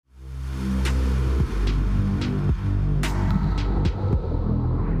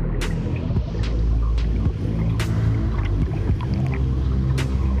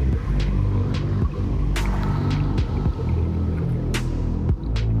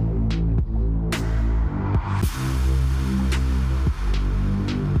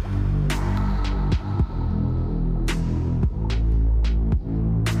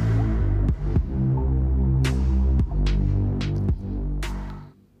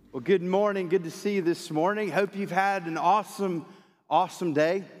Well, good morning. Good to see you this morning. Hope you've had an awesome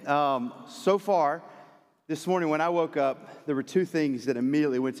day. So far, this morning when I woke up, there were two things that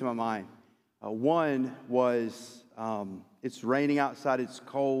immediately went to my mind. One was it's raining outside, it's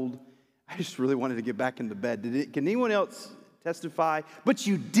cold. I just really wanted to get back into bed. Can anyone else testify? But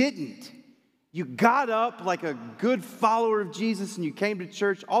you didn't. You got up like a good follower of Jesus and you came to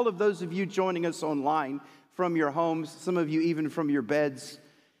church. All of those of you joining us online from your homes, some of you even from your beds,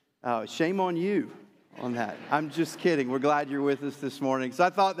 shame on you on that. I'm just kidding. We're glad you're with us this morning. So I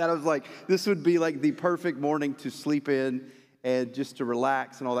thought that I was like, this would be like the perfect morning to sleep in and just to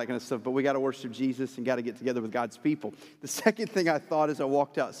relax and all that kind of stuff. But we got to worship Jesus and got to get together with God's people. The second thing I thought as I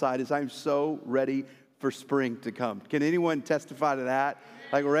walked outside is I'm so ready for spring to come. Can anyone testify to that?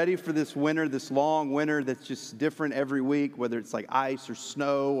 Like ready for this winter, this long winter that's just different every week, whether it's like ice or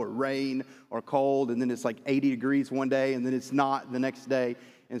snow or rain or cold, and then it's like 80 degrees one day and then it's not the next day.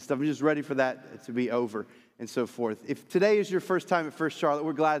 And stuff. I'm just ready for that to be over and so forth. If today is your first time at First Charlotte,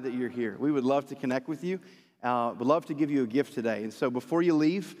 we're glad that you're here. We would love to connect with you. We'd love to give you a gift today. And so before you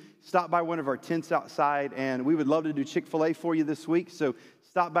leave, stop by one of our tents outside, and we would love to do Chick-fil-A for you this week. So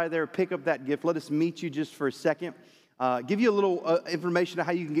stop by there, pick up that gift. Let us meet you just for a second. Give you a little information on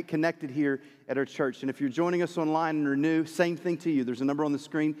how you can get connected here at our church. And if you're joining us online and are new, same thing to you. There's a number on the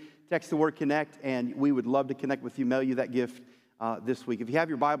screen. Text the word connect, and we would love to connect with you, mail you that gift this week. If you have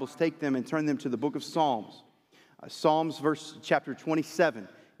your Bibles, take them and turn them to the book of Psalms. Psalms chapter 27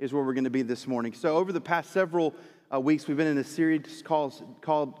 is where we're going to be this morning. So over the past several weeks, we've been in a series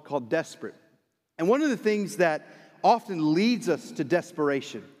called Desperate. And one of the things that often leads us to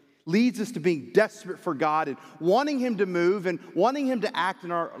desperation, leads us to being desperate for God and wanting Him to move and wanting Him to act in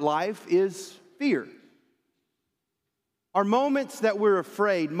our life is fear. Our moments that we're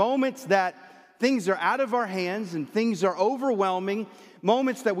afraid, moments that things are out of our hands and things are overwhelming,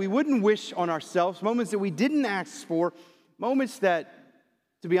 moments that we wouldn't wish on ourselves, moments that we didn't ask for, moments that,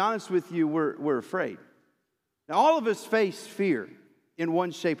 to be honest with you, we're afraid. Now, all of us face fear in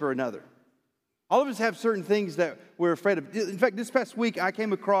one shape or another. All of us have certain things that we're afraid of. In fact, this past week, I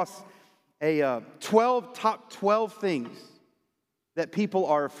came across a top 12 things that people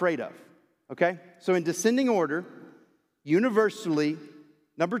are afraid of, okay? So in descending order, universally,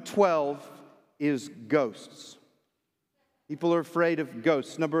 number 12 is ghosts. People are afraid of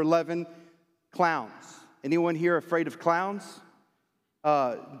ghosts. Number 11, clowns. Anyone here afraid of clowns?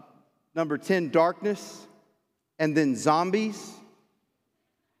 Number 10, darkness. And then zombies.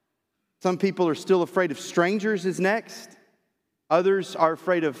 Some people are still afraid of strangers is next. Others are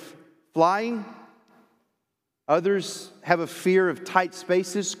afraid of flying. Others have a fear of tight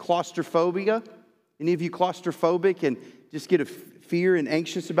spaces, claustrophobia. Any of you claustrophobic and just get a fear and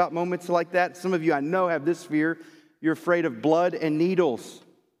anxious about moments like that? Some of you I know have this fear. You're afraid of blood and needles.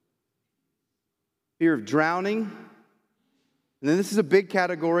 Fear of drowning. And then this is a big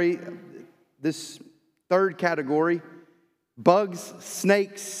category. This third category, bugs,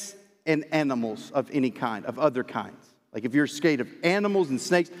 snakes, and animals of any kind, of other kinds. Like if you're scared of animals and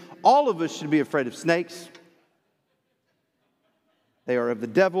snakes, all of us should be afraid of snakes. They are of the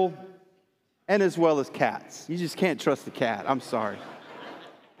devil. And as well as cats. You just can't trust the cat. I'm sorry.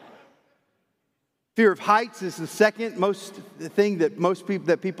 Fear of heights is the second most thing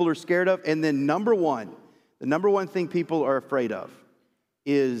that people are scared of. And then the number one thing people are afraid of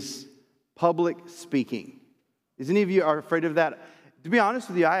is public speaking. Is any of you are afraid of that? To be honest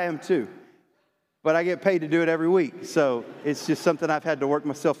with you, I am too. But I get paid to do it every week. So it's just something I've had to work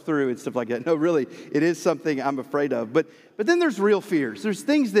myself through and stuff like that. No, really, it is something I'm afraid of. But then there's real fears. There's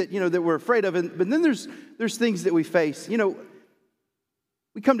things that, that we're afraid of. But then there's things that we face.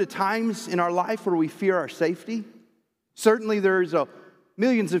 We come to times in our life where we fear our safety. Certainly there's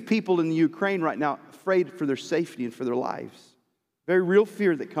millions of people in the Ukraine right now afraid for their safety and for their lives. Very real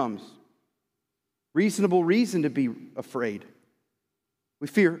fear that comes. Reasonable reason to be afraid. We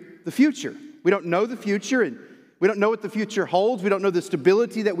fear the future. We don't know the future, and we don't know what the future holds. We don't know the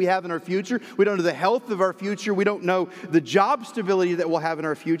stability that we have in our future. We don't know the health of our future. We don't know the job stability that we'll have in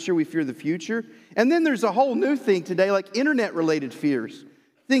our future. We fear the future. And then there's a whole new thing today, like internet-related fears.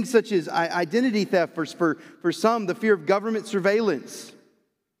 Things such as identity theft for some, the fear of government surveillance.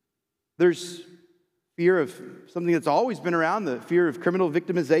 There's fear of something that's always been around, the fear of criminal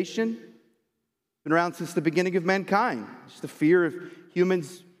victimization. Been around since the beginning of mankind. It's the fear of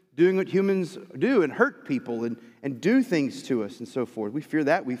humans doing what humans do and hurt people and do things to us and so forth. We fear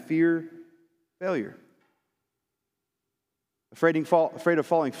that. We fear failure. Afraid of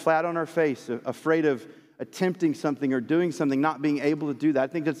falling flat on our face. Afraid of attempting something or doing something, not being able to do that. I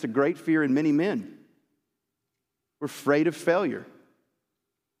think that's a great fear in many men. We're afraid of failure.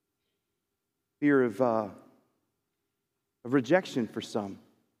 fear of rejection for some.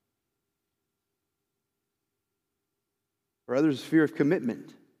 For others, fear of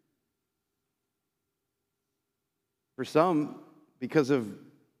commitment. For some, because of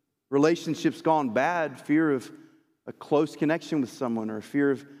relationships gone bad, fear of a close connection with someone, or a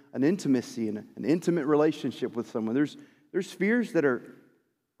fear of an intimacy and an intimate relationship with someone. There's fears that are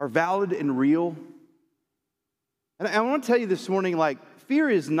valid and real. And I want to tell you this morning, fear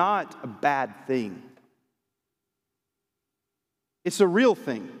is not a bad thing. It's a real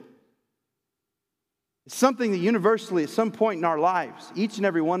thing. It's something that universally, at some point in our lives, each and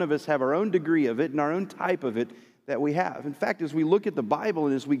every one of us have our own degree of it and our own type of it that we have. In fact, as we look at the Bible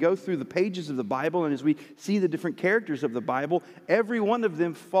and as we go through the pages of the Bible and as we see the different characters of the Bible, every one of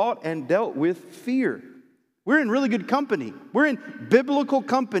them fought and dealt with fear. We're in really good company. We're in biblical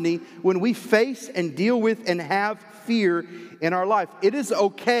company when we face and deal with and have fear in our life. It is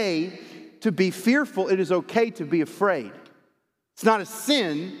okay to be fearful. It is okay to be afraid. It's not a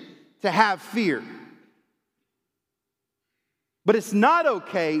sin to have fear. But it's not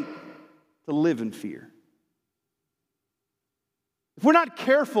okay to live in fear. If we're not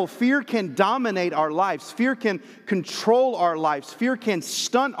careful, fear can dominate our lives. Fear can control our lives. Fear can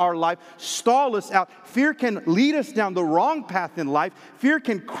stunt our life, stall us out. Fear can lead us down the wrong path in life. Fear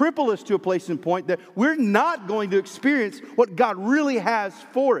can cripple us to a place and point that we're not going to experience what God really has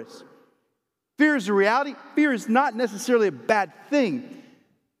for us. Fear is a reality. Fear is not necessarily a bad thing.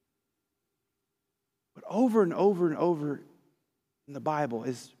 But over and over and over in the Bible,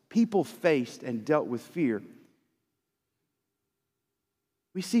 as people faced and dealt with fear,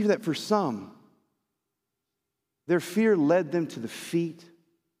 we see that for some, their fear led them to the feet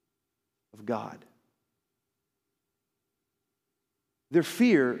of God. Their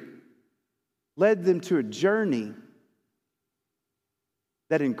fear led them to a journey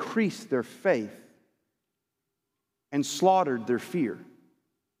that increased their faith and slaughtered their fear.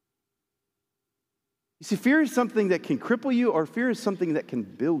 You see, fear is something that can cripple you, or fear is something that can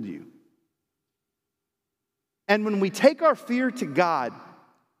build you. And when we take our fear to God,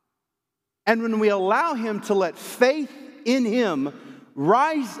 and when we allow Him to let faith in Him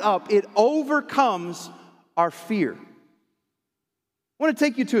rise up, it overcomes our fear. I want to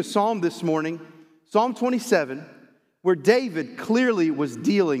take you to a psalm this morning, Psalm 27, where David clearly was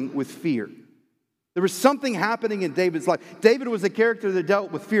dealing with fear. There was something happening in David's life. David was a character that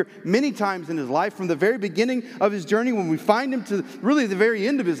dealt with fear many times in his life, from the very beginning of his journey when we find him to really the very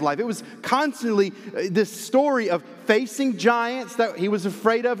end of his life. It was constantly this story of facing giants that he was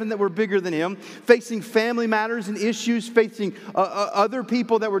afraid of and that were bigger than him, facing family matters and issues, facing other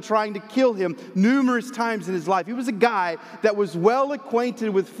people that were trying to kill him numerous times in his life. He was a guy that was well acquainted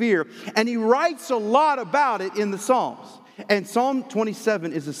with fear, and he writes a lot about it in the Psalms. And Psalm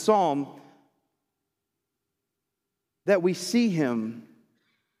 27 is a psalm that we see him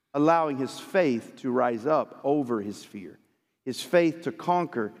allowing his faith to rise up over his fear, his faith to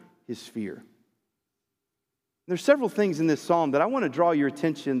conquer his fear. There's several things in this psalm that I want to draw your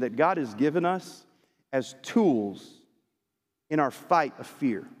attention that God has given us as tools in our fight of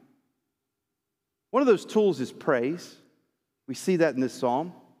fear. One of those tools is praise. We see that in this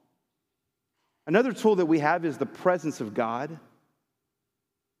psalm. Another tool that we have is the presence of God.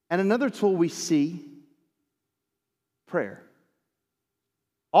 And another tool we see, prayer.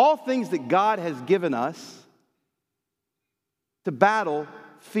 All things that God has given us to battle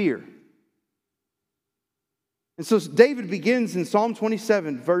fear. And so David begins in Psalm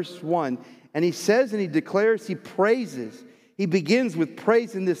 27, verse 1, and he says and he declares, he praises. He begins with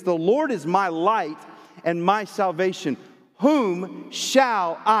praise in this: the Lord is my light and my salvation. Whom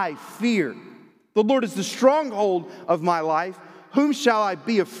shall I fear? The Lord is the stronghold of my life. Whom shall I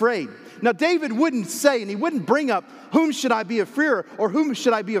be afraid? Now, David wouldn't say, and he wouldn't bring up, whom should I be afraid or whom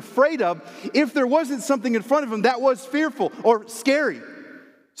should I be afraid of, if there wasn't something in front of him that was fearful or scary.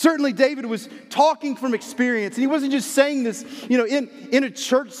 Certainly, David was talking from experience, and he wasn't just saying this, in a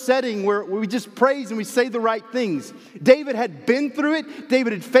church setting where we just praise and we say the right things. David had been through it.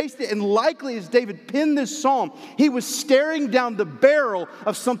 David had faced it, and likely as David penned this psalm, he was staring down the barrel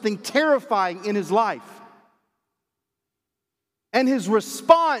of something terrifying in his life. And his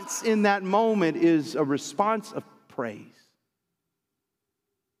response in that moment is a response of praise.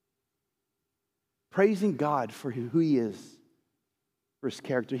 Praising God for who He is, for His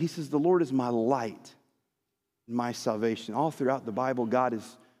character. He says, the Lord is my light and my salvation. All throughout the Bible, God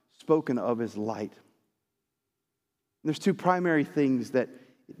is spoken of as light. And there's two primary things that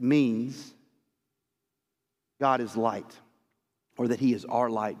it means God is light, or that He is our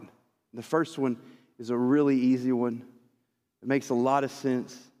light. And the first one is a really easy one. It makes a lot of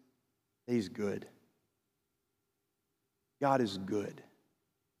sense. that He's good. God is good.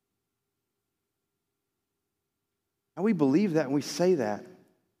 And we believe that and we say that.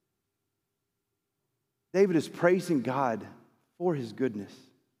 David is praising God for His goodness.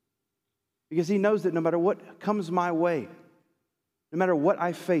 Because he knows that no matter what comes my way, no matter what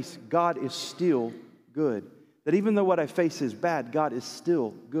I face, God is still good. That even though what I face is bad, God is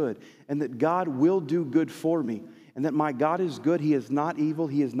still good. And that God will do good for me. And that my God is good. He is not evil.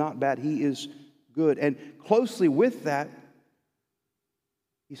 He is not bad. He is good. And closely with that,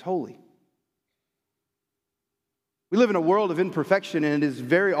 He's holy. We live in a world of imperfection, and it is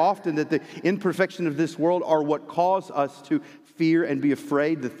very often that the imperfection of this world are what cause us to fear and be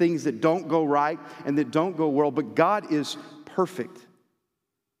afraid, the things that don't go right and that don't go well. But God is perfect.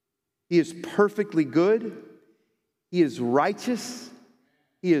 He is perfectly good. He is righteous.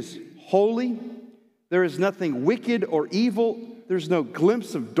 He is holy. There is nothing wicked or evil. There's no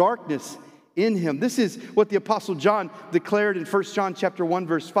glimpse of darkness in Him. This is what the Apostle John declared in 1 John chapter 1,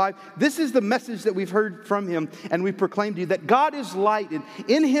 verse 5. This is the message that we've heard from Him and we proclaim to you, that God is light, and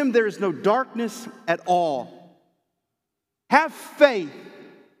in Him there is no darkness at all. Have faith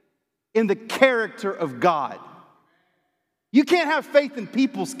in the character of God. You can't have faith in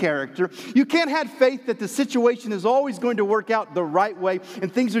people's character. You can't have faith that the situation is always going to work out the right way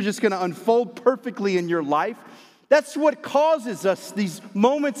and things are just going to unfold perfectly in your life. That's what causes us these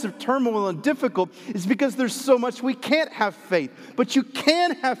moments of turmoil and difficult, is because there's so much we can't have faith. But you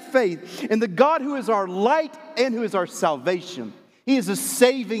can have faith in the God who is our light and who is our salvation. He is a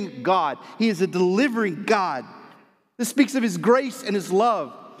saving God. He is a delivering God. This speaks of His grace and His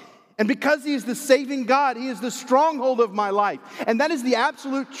love. And because He is the saving God, He is the stronghold of my life. And that is the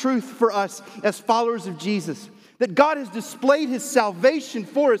absolute truth for us as followers of Jesus. That God has displayed His salvation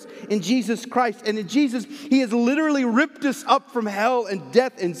for us in Jesus Christ. And in Jesus, He has literally ripped us up from hell and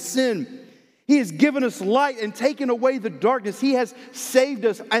death and sin. He has given us light and taken away the darkness. He has saved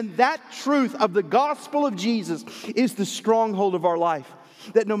us. And that truth of the gospel of Jesus is the stronghold of our life.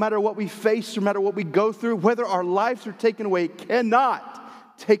 That no matter what we face, no matter what we go through, whether our lives are taken away, it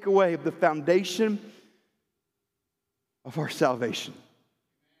cannot take away the foundation of our salvation.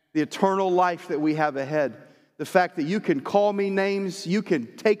 The eternal life that we have ahead. The fact that you can call me names, you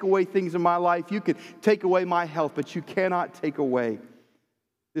can take away things in my life, you can take away my health, but you cannot take away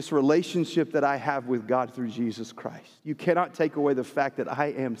this relationship that I have with God through Jesus Christ. You cannot take away the fact that I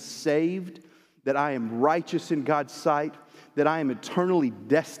am saved, that I am righteous in God's sight, that I am eternally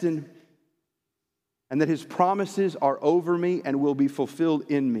destined, and that His promises are over me and will be fulfilled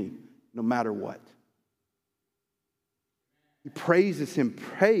in me no matter what. He praises Him.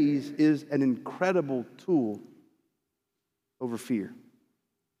 Praise is an incredible tool over fear.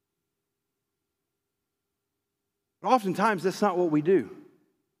 But oftentimes, that's not what we do.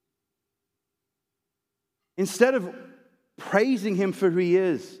 Instead of praising Him for who He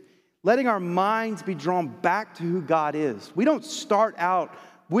is, letting our minds be drawn back to who God is. We don't start out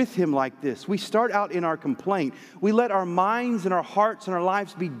with Him like this. We start out in our complaint. We let our minds and our hearts and our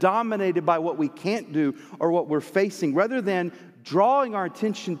lives be dominated by what we can't do or what we're facing, rather than drawing our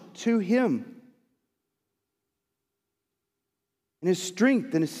attention to Him and His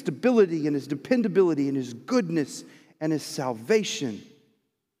strength and His stability and His dependability and His goodness and His salvation.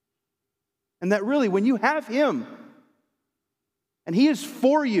 And that really, when you have Him and He is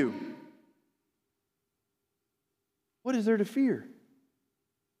for you, what is there to fear?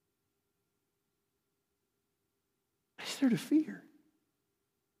 What is there to fear?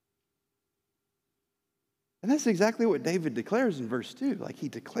 And that's exactly what David declares in verse 2. Like, he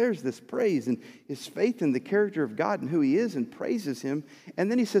declares this praise and his faith in the character of God and who He is, and praises Him.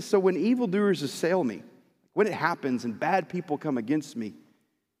 And then he says, so when evildoers assail me, when it happens and bad people come against me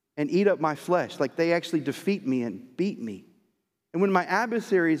and eat up my flesh, like they actually defeat me and beat me, and when my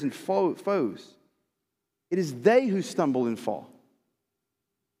adversaries and foes, it is they who stumble and fall.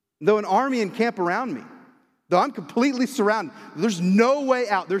 Though an army encamp around me, though I'm completely surrounded, there's no way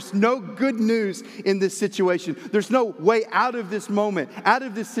out. There's no good news in this situation. There's no way out of this moment, out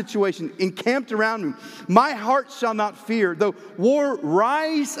of this situation, encamped around me. My heart shall not fear. Though war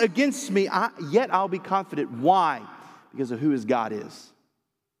rise against me, yet I'll be confident. Why? Because of who His God is.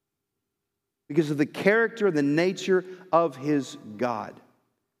 Because of the character and the nature of His God.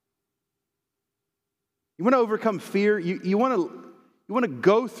 You want to overcome fear? You want to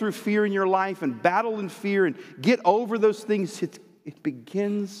go through fear in your life and battle in fear and get over those things. It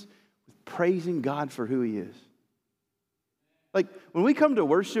begins with praising God for who He is. Like, when we come to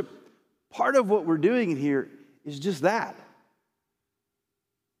worship, part of what we're doing here is just that.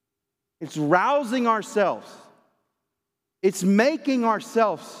 It's rousing ourselves. It's making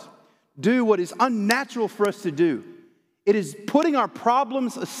ourselves do what is unnatural for us to do. It is putting our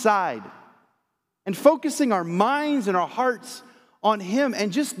problems aside and focusing our minds and our hearts on Him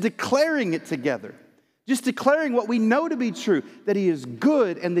and just declaring it together. Just declaring what we know to be true, that He is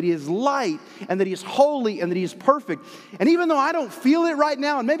good and that He is light and that He is holy and that He is perfect. And even though I don't feel it right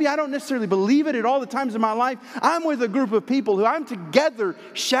now, and maybe I don't necessarily believe it at all the times in my life, I'm with a group of people who I'm together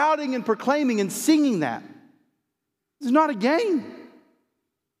shouting and proclaiming and singing that. This is not a game.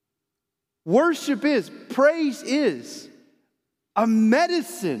 Worship is, praise is a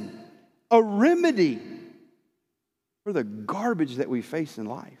medicine, a remedy for the garbage that we face in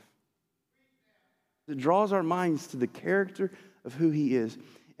life. It draws our minds to the character of who He is.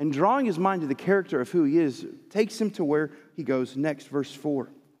 And drawing his mind to the character of who He is takes him to where he goes next, verse 4.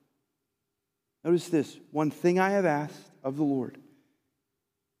 Notice this: one thing I have asked of the Lord,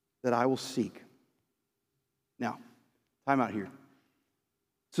 that I will seek. Now, time out here.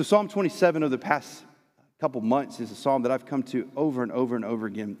 So Psalm 27 of the past couple months is a psalm that I've come to over and over and over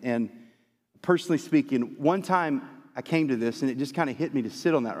again. And personally speaking, one time I came to this and it just kind of hit me to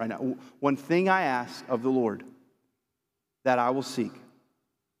sit on that right now. One thing I ask of the Lord, that I will seek.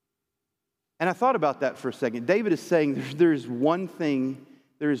 And I thought about that for a second. David is saying there is one thing,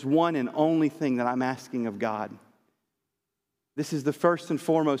 there is one and only thing that I'm asking of God. This is the first and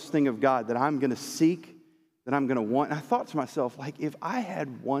foremost thing of God that I'm going to seek, that I'm going to want. And I thought to myself, like, if I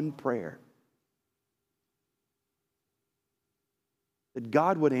had one prayer that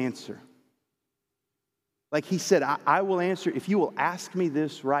God would answer. Like He said, I will answer. If you will ask me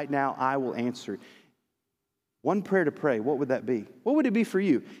this right now, I will answer. One prayer to pray, what would that be? What would it be for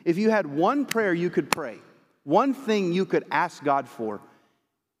you? If you had one prayer you could pray, one thing you could ask God for.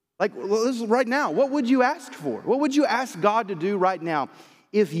 Like, well, this is right now, what would you ask for? What would you ask God to do right now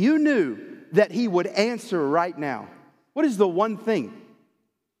if you knew that He would answer right now? What is the one thing?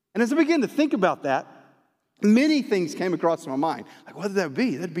 And as I began to think about that, many things came across my mind. Like, what would that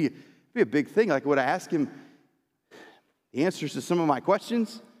be? That'd be a big thing. Like, would I ask Him the answers to some of my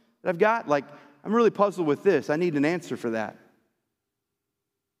questions that I've got? Like, I'm really puzzled with this. I need an answer for that.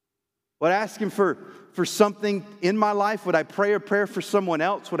 Would I ask Him for something in my life? Would I pray a prayer for someone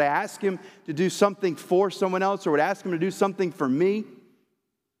else? Would I ask Him to do something for someone else? Or would I ask Him to do something for me?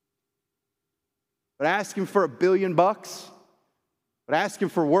 Would I ask Him for $1 billion? Would I ask Him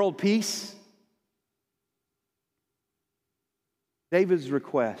for world peace? David's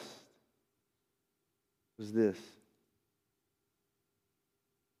request was this: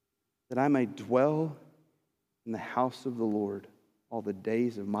 that I may dwell in the house of the Lord all the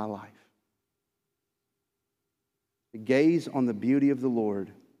days of my life, to gaze on the beauty of the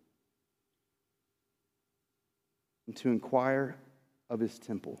Lord and to inquire of His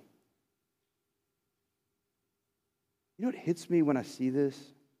temple. You know what hits me when I see this?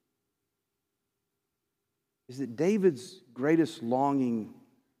 Is that David's greatest longing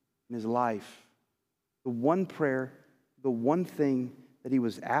in his life, the one prayer, the one thing that he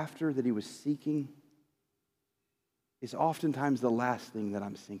was after, that he was seeking, is oftentimes the last thing that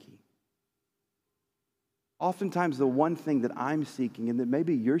I'm seeking. Oftentimes the one thing that I'm seeking and that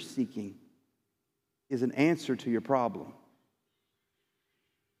maybe you're seeking is an answer to your problem.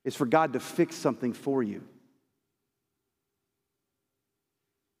 It's for God to fix something for you.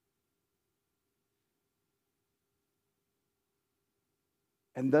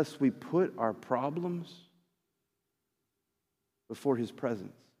 And thus we put our problems before His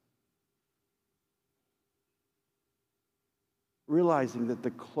presence, realizing that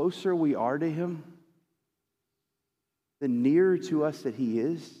the closer we are to Him, the nearer to us that He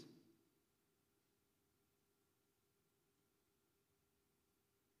is.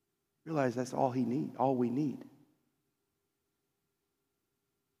 Realize that's all we need.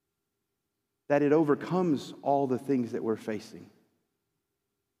 That it overcomes all the things that we're facing.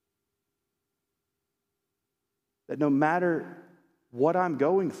 That no matter what I'm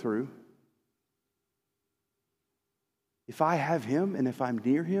going through, if I have Him and if I'm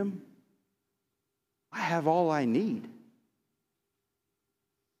near Him, I have all I need.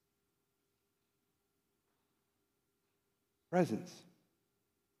 Presence.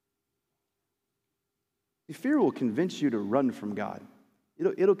 Fear will convince you to run from God.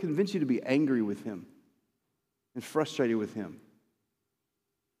 It'll convince you to be angry with Him and frustrated with Him.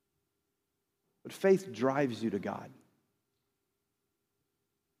 But faith drives you to God.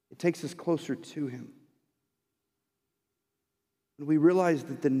 It takes us closer to Him. And we realize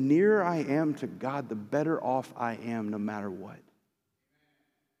that the nearer I am to God, the better off I am no matter what.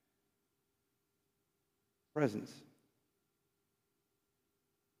 Presence.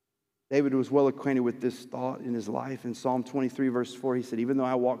 David was well acquainted with this thought in his life. In Psalm 23, verse 4, he said, even though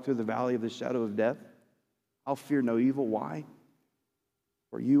I walk through the valley of the shadow of death, I'll fear no evil. Why?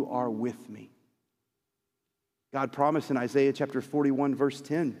 For you are with me. God promised in Isaiah chapter 41, verse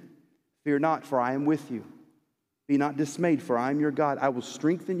 10, fear not, for I am with you. Be not dismayed, for I am your God. I will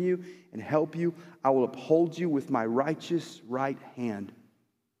strengthen you and help you. I will uphold you with my righteous right hand.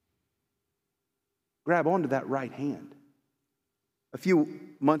 Grab onto that right hand. A few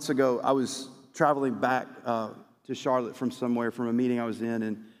months ago, I was traveling back to Charlotte from a meeting I was in,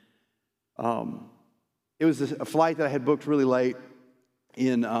 and it was a flight that I had booked really late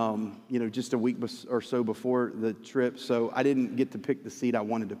in, just a week or so before the trip, so I didn't get to pick the seat I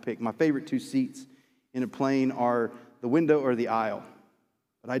wanted to pick. My favorite two seats in a plane are the window or the aisle,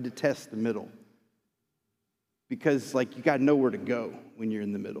 but I detest the middle because, you got to know where to go when you're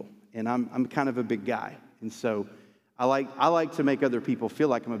in the middle, and I'm kind of a big guy, and so I like to make other people feel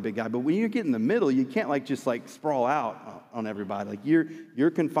like I'm a big guy, but when you get in the middle, you can't just sprawl out on everybody.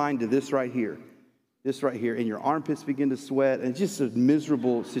 You're confined to this right here, and your armpits begin to sweat, and it's just a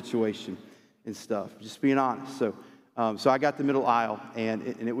miserable situation and stuff. Just being honest. So I got the middle aisle, and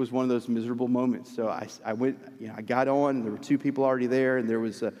it was one of those miserable moments. So I went, I got on, and there were two people already there, and there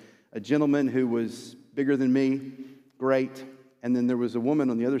was a gentleman who was bigger than me, great. And then there was a woman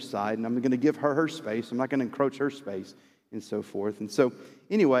on the other side, and I'm going to give her space. I'm not going to encroach her space and so forth. And so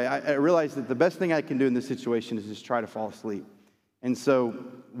anyway, I realized that the best thing I can do in this situation is just try to fall asleep. And so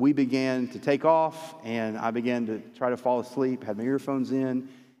we began to take off, and I began to try to fall asleep, had my earphones in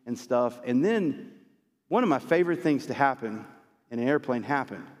and stuff. And then one of my favorite things to happen in an airplane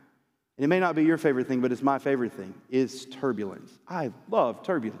happened. And it may not be your favorite thing, but it's my favorite thing, is turbulence. I love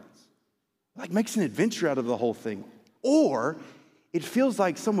turbulence. Makes an adventure out of the whole thing. Or it feels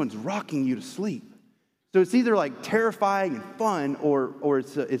like someone's rocking you to sleep. So it's either terrifying and fun, or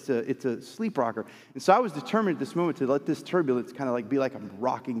it's a sleep rocker. And so I was determined at this moment to let this turbulence kind of be like I'm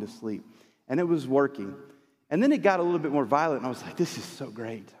rocking to sleep. And it was working. And then it got a little bit more violent, and I was like, this is so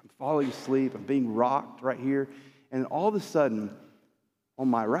great. I'm falling asleep. I'm being rocked right here. And all of a sudden, on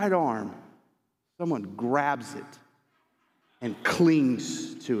my right arm, someone grabs it and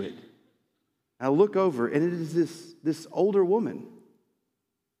clings to it. And I look over, and it is this older woman,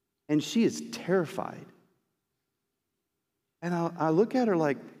 and she is terrified. And I look at her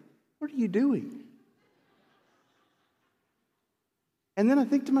like, what are you doing? And then I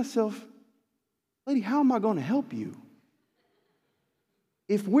think to myself, lady, how am I going to help you?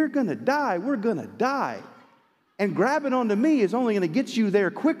 If we're going to die, we're going to die. And grabbing onto me is only going to get you there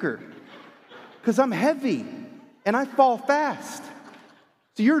quicker because I'm heavy and I fall fast.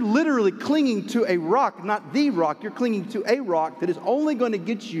 So you're literally clinging to a rock, not the rock. You're clinging to a rock that is only going to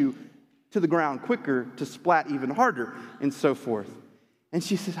get you to the ground quicker to splat even harder and so forth. And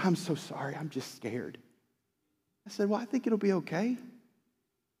she said, I'm so sorry. I'm just scared. I said, well, I think it'll be okay.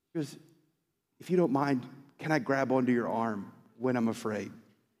 She goes, if you don't mind, can I grab onto your arm when I'm afraid?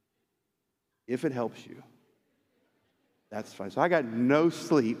 If it helps you. That's fine. So I got no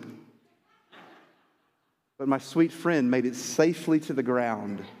sleep. But my sweet friend made it safely to the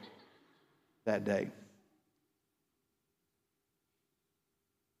ground that day.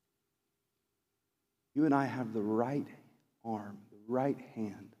 You and I have the right arm, the right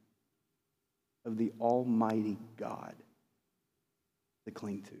hand of the Almighty God to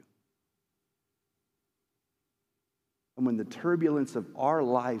cling to. And when the turbulence of our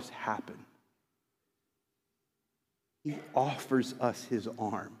lives happen, He offers us His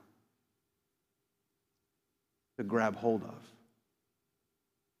arm to grab hold of.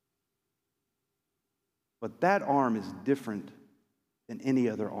 But that arm is different than any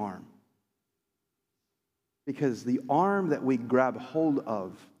other arm. Because the arm that we grab hold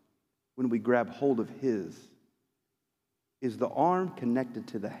of when we grab hold of His is the arm connected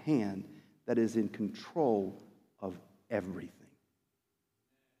to the hand that is in control of everything.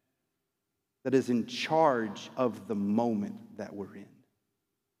 That is in charge of the moment that we're in.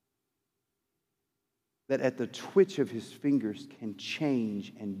 That at the twitch of His fingers can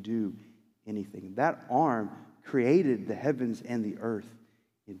change and do anything. That arm created the heavens and the earth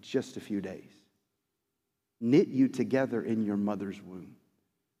in just a few days. Knit you together in your mother's womb.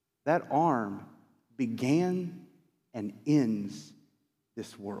 That arm began and ends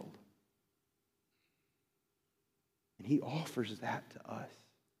this world. And He offers that to us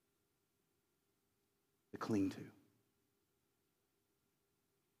to cling to.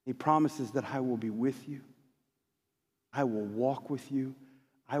 He promises that I will be with you. I will walk with you.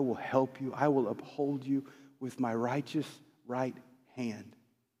 I will help you. I will uphold you with my righteous right hand.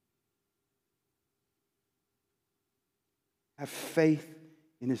 Have faith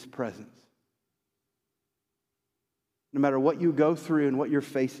in His presence. No matter what you go through and what you're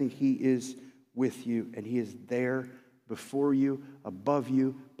facing, He is with you, and He is there before you, above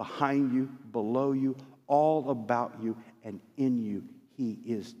you, behind you, below you, all about you, and in you. He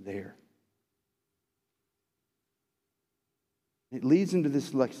is there. It leads into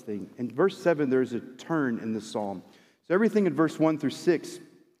this next thing. In verse 7, there's a turn in the psalm. So everything in verse 1 through 6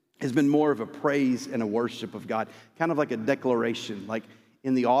 has been more of a praise and a worship of God, kind of like a declaration, like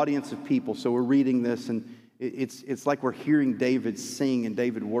in the audience of people. So we're reading this, and it's like we're hearing David sing and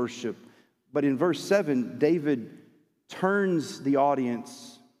David worship. But in verse 7, David turns the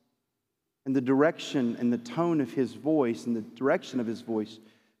audience and the direction and the tone of his voice and the direction of his voice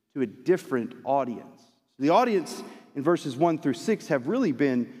to a different audience. The audience in verses 1 through 6 have really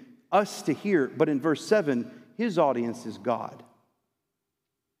been us to hear, but in verse 7, his audience is God.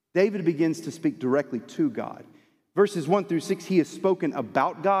 David begins to speak directly to God. Verses 1 through 6, he has spoken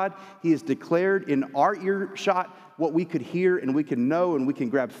about God. He has declared in our earshot what we could hear and we can know and we can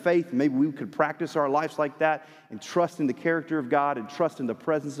grab faith. Maybe we could practice our lives like that and trust in the character of God and trust in the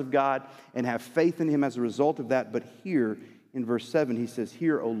presence of God and have faith in Him as a result of that. But here in verse 7, he says,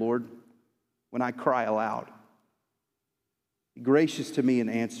 "Hear, O Lord, when I cry aloud. Be gracious to me and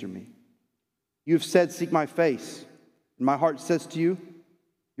answer me. You have said, seek my face. And my heart says to you,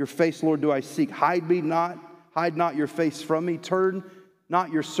 your face, Lord, do I seek. Hide not your face from me. Turn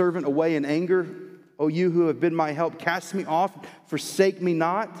not your servant away in anger. O you who have been my help, cast me off, forsake me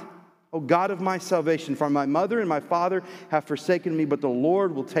not. O God of my salvation, for my mother and my father have forsaken me, but the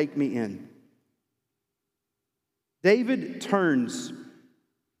Lord will take me in." David turns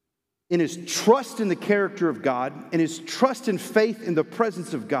in his trust in the character of God, in his trust and faith in the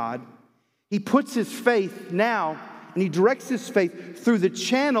presence of God. He puts his faith now, and he directs his faith through the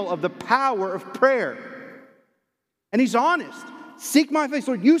channel of the power of prayer. And he's honest. Seek my face.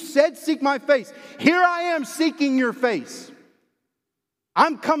 Lord, you said seek my face. Here I am seeking your face.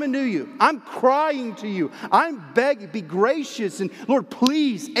 I'm coming to you. I'm crying to you. I'm begging. Be gracious. And Lord,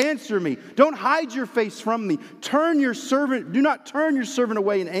 please answer me. Don't hide your face from me. Do not turn your servant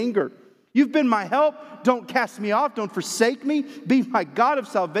away in anger. You've been my help. Don't cast me off. Don't forsake me. Be my God of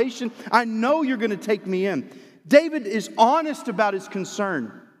salvation. I know you're going to take me in. David is honest about his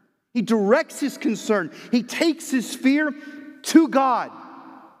concern. He directs his concern. He takes his fear to God.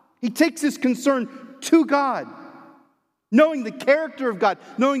 He takes his concern to God. Knowing the character of God,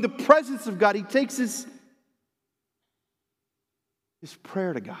 knowing the presence of God, he takes his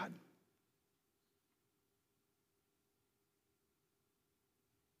prayer to God.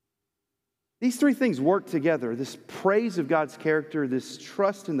 These three things work together. This praise of God's character, this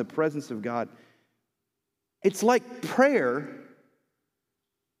trust in the presence of God. It's like prayer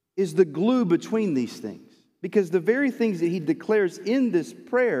is the glue between these things. Because the very things that he declares in this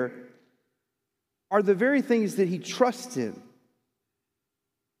prayer are the very things that he trusts in.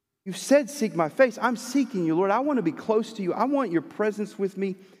 You've said, seek my face. I'm seeking you, Lord. I want to be close to you. I want your presence with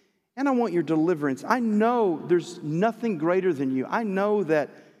me, and I want your deliverance. I know there's nothing greater than you. I know that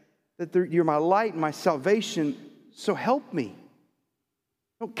you're my light and my salvation, so help me.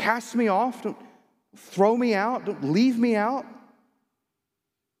 Don't cast me off. Don't throw me out. Don't leave me out.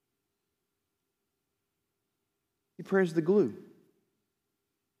 He prays the glue.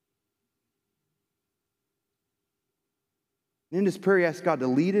 And in his prayer, he asks God to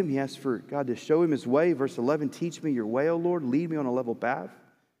lead him. He asks for God to show him his way. Verse 11, teach me your way, O Lord. Lead me on a level path.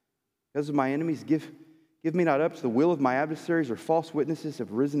 Because of my enemies, give me not up to the will of my adversaries, or false witnesses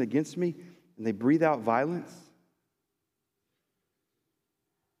have risen against me, and they breathe out violence.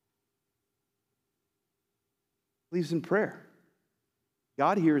 Leaves in prayer.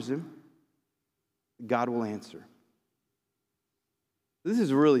 God hears him. God will answer. This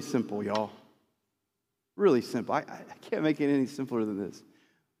is really simple, y'all. Really simple. I can't make it any simpler than this.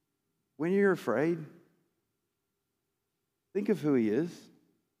 When you're afraid, think of who he is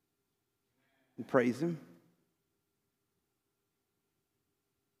and praise him.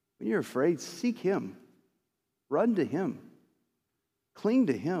 When you're afraid, seek him. Run to him. Cling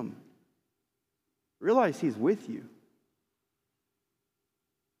to him. Realize he's with you.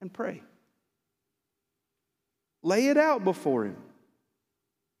 And pray. Lay it out before him.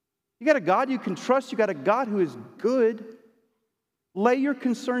 You got a God you can trust. You got a God who is good. Lay your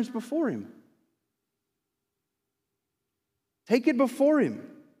concerns before him. Take it before him.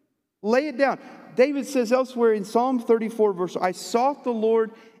 Lay it down. David says elsewhere in Psalm 34, verse, I sought the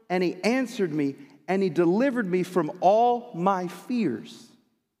Lord, and he answered me, and he delivered me from all my fears.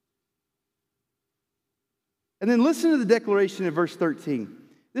 And then listen to the declaration in verse 13.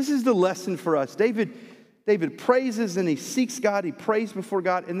 This is the lesson for us. David David praises and he seeks God. He prays before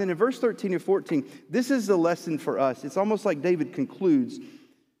God. And then in verse 13 and 14, this is the lesson for us. It's almost like David concludes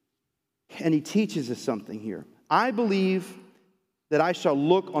and he teaches us something here. I believe that I shall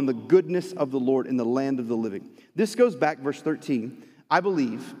look on the goodness of the Lord in the land of the living. This goes back, verse 13. I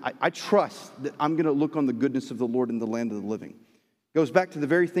believe, I trust that I'm going to look on the goodness of the Lord in the land of the living. Goes back to the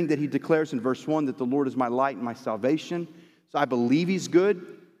very thing that he declares in verse 1, that the Lord is my light and my salvation. So I believe he's good,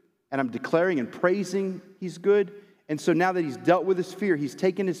 and I'm declaring and praising he's good. And so now that he's dealt with his fear, he's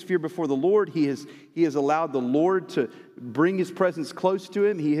taken his fear before the Lord. He has allowed the Lord to bring his presence close to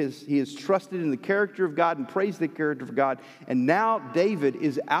him. He has trusted in the character of God and praised the character of God. And now David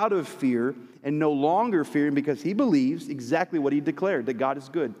is out of fear and no longer fearing, because he believes exactly what he declared, that God is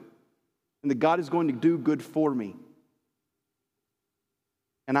good and that God is going to do good for me.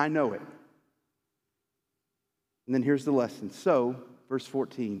 And I know it. And then here's the lesson. So, verse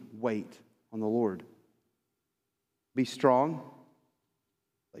 14, wait on the Lord. Be strong.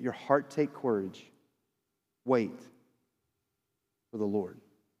 Let your heart take courage. Wait for the Lord.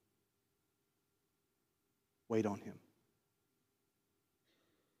 Wait on him.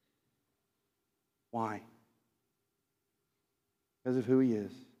 Why? Because of who he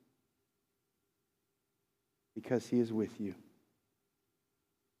is. Because he is with you.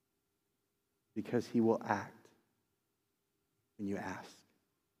 Because he will act when you ask.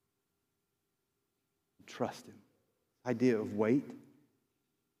 Trust him. Idea of wait.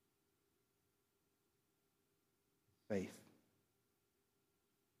 Faith.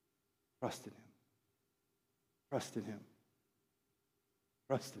 Trust in him. Trust in him.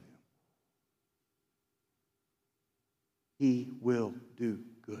 Trust in him. He will do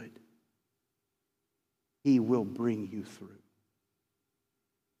good. He will bring you through.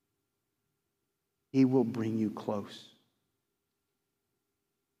 He will bring you close.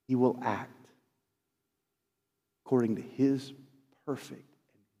 He will act according to his perfect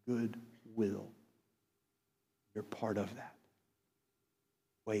and good will. You're part of that.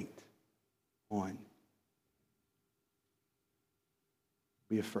 Wait on.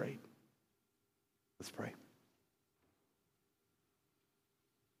 Be afraid. Let's pray.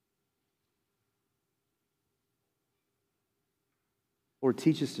 Lord,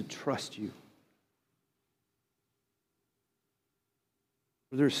 teach us to trust you.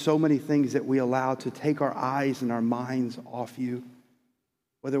 There's so many things that we allow to take our eyes and our minds off you.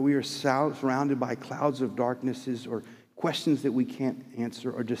 Whether we are surrounded by clouds of darknesses, or questions that we can't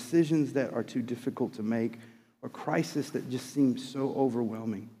answer, or decisions that are too difficult to make, or crisis that just seems so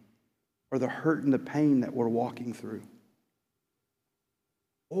overwhelming, or the hurt and the pain that we're walking through.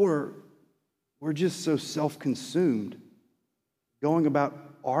 Or we're just so self-consumed, going about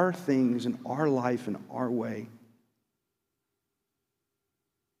our things and our life in our way.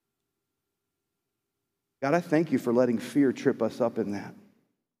 God, I thank you for letting fear trip us up in that.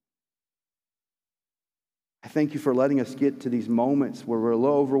 I thank you for letting us get to these moments where we're a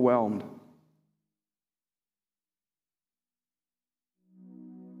little overwhelmed,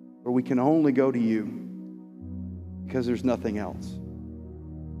 where we can only go to you because there's nothing else.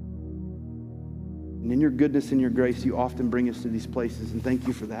 And in your goodness and your grace, you often bring us to these places, and thank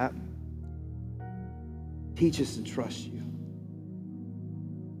you for that. Teach us to trust you.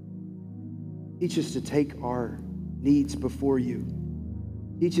 Teach us to take our needs before you.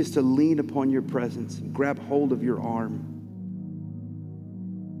 Teach us to lean upon your presence and grab hold of your arm.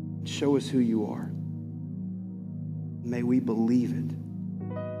 And show us who you are. May we believe it.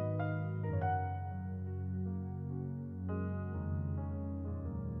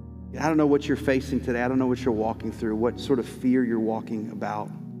 I don't know what you're facing today. I don't know what you're walking through, what sort of fear you're walking about,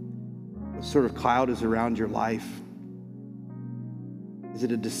 what sort of cloud is around your life. Is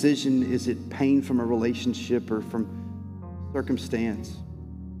it a decision? Is it pain from a relationship or from circumstance?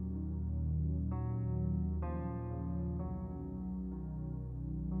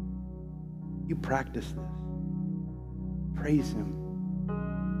 You practice this. Praise him.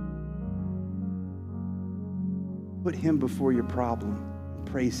 Put him before your problem.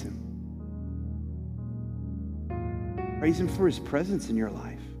 Praise him. Praise him for his presence in your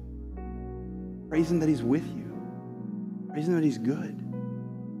life. Praise him that he's with you. Praise him that he's good.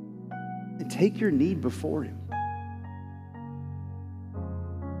 And take your need before him.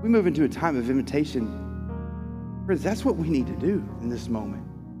 We move into a time of invitation. Friends, that's what we need to do in this moment.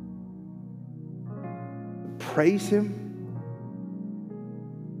 Praise him,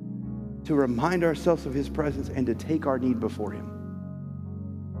 to remind ourselves of his presence, and to take our need before him.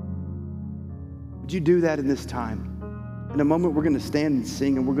 Would you do that in this time? In a moment, we're going to stand and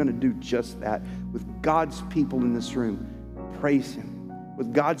sing, and we're going to do just that with God's people in this room. Praise him with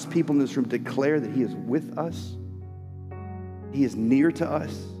with God's people in this room, declare that He is with us. He is near to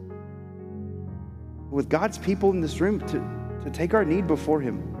us. With God's people in this room, to take our need before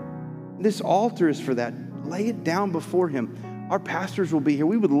Him. This altar is for that. Lay it down before Him. Our pastors will be here.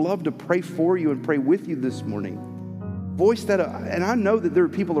 We would love to pray for you and pray with you this morning. Voice that, and I know that there are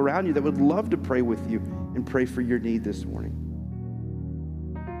people around you that would love to pray with you and pray for your need this morning.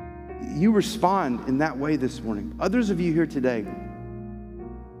 You respond in that way this morning. Others of you here today,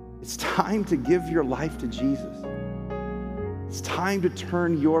 it's time to give your life to Jesus. It's time to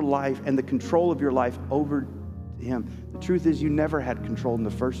turn your life and the control of your life over to Him. The truth is, you never had control in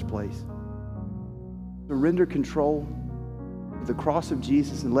the first place. Surrender control to the cross of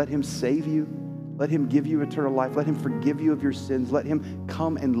Jesus and let Him save you. Let Him give you eternal life. Let Him forgive you of your sins. Let Him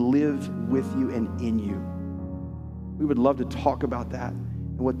come and live with you and in you. We would love to talk about that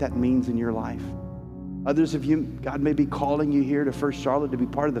and what that means in your life. Others of you, God may be calling you here to First Charlotte to be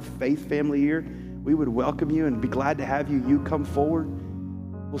part of the faith family here. We would welcome you and be glad to have you. You come forward.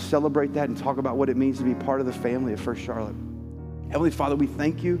 We'll celebrate that and talk about what it means to be part of the family of First Charlotte. Heavenly Father, we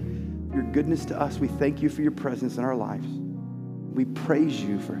thank you for your goodness to us. We thank you for your presence in our lives. We praise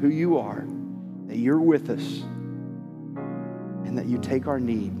you for who you are, that you're with us, and that you take our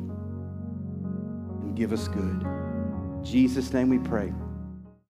need and give us good. In Jesus' name we pray.